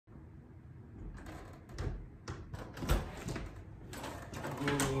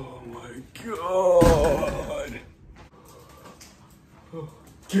god!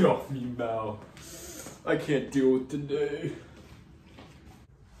 Get off me, Mal. I can't deal with today.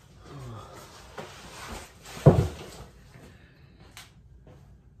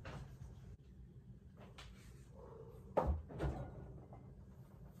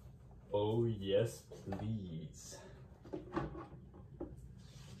 Oh, yes, please.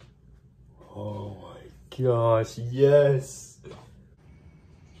 Oh my gosh, yes.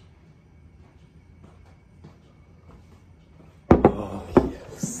 Oh,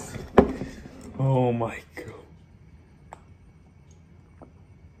 yes. Oh my god.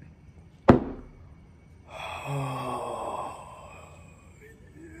 Oh,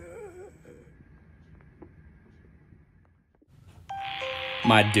 yeah.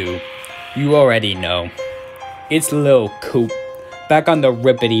 My dude, you already know. It's Lil Coop, back on the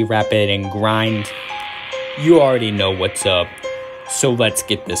rippity rapid and grind. You already know what's up, so let's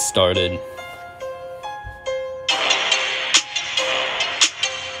get this started.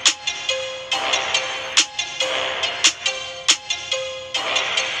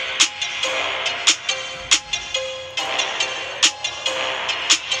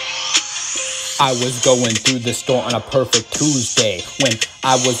 I was going through the store on a perfect Tuesday when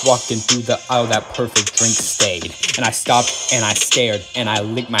I was walking through the aisle that perfect drink stayed. And I stopped and I stared and I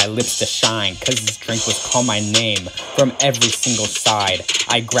licked my lips to shine, cause this drink was called my name from every single side.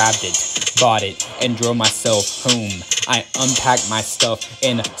 I grabbed it, bought it, and drove myself home. I unpacked my stuff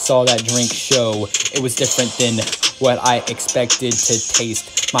and saw that drink show. It was different than what I expected to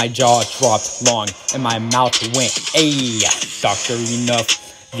taste. My jaw dropped long and my mouth went, "Ayy, Dr.Enuf.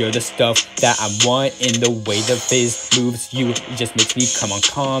 You're the stuff that I want, in the way the fizz moves you, it just makes me come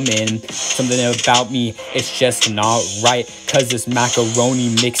uncommon. Something about me, it's just not right, cause this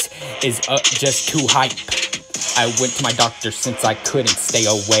macaroni mix is just too hype." I went to my doctor since I couldn't stay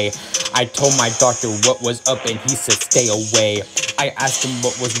away. I told my doctor what was up and he said stay away. I asked him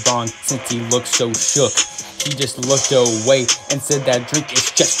what was wrong since he looked so shook. He just looked away and said that drink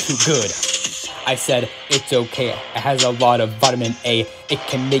is just too good. I said, it's okay, it has a lot of vitamin A. It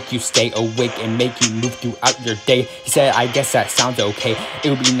can make you stay awake and make you move throughout your day. He said, I guess that sounds okay. It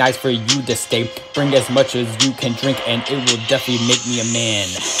would be nice for you to stay. Bring as much as you can drink and it will definitely make me a man.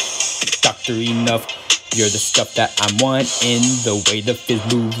 Dr.Enuf, you're the stuff that I want, in the way the fizz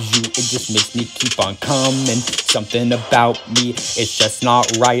moves you, it just makes me keep on coming. Something about me, it's just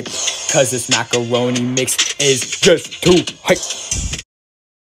not right, cause this macaroni mix is just too hype.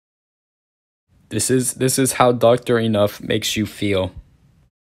 This is how Dr.Enuf makes you feel.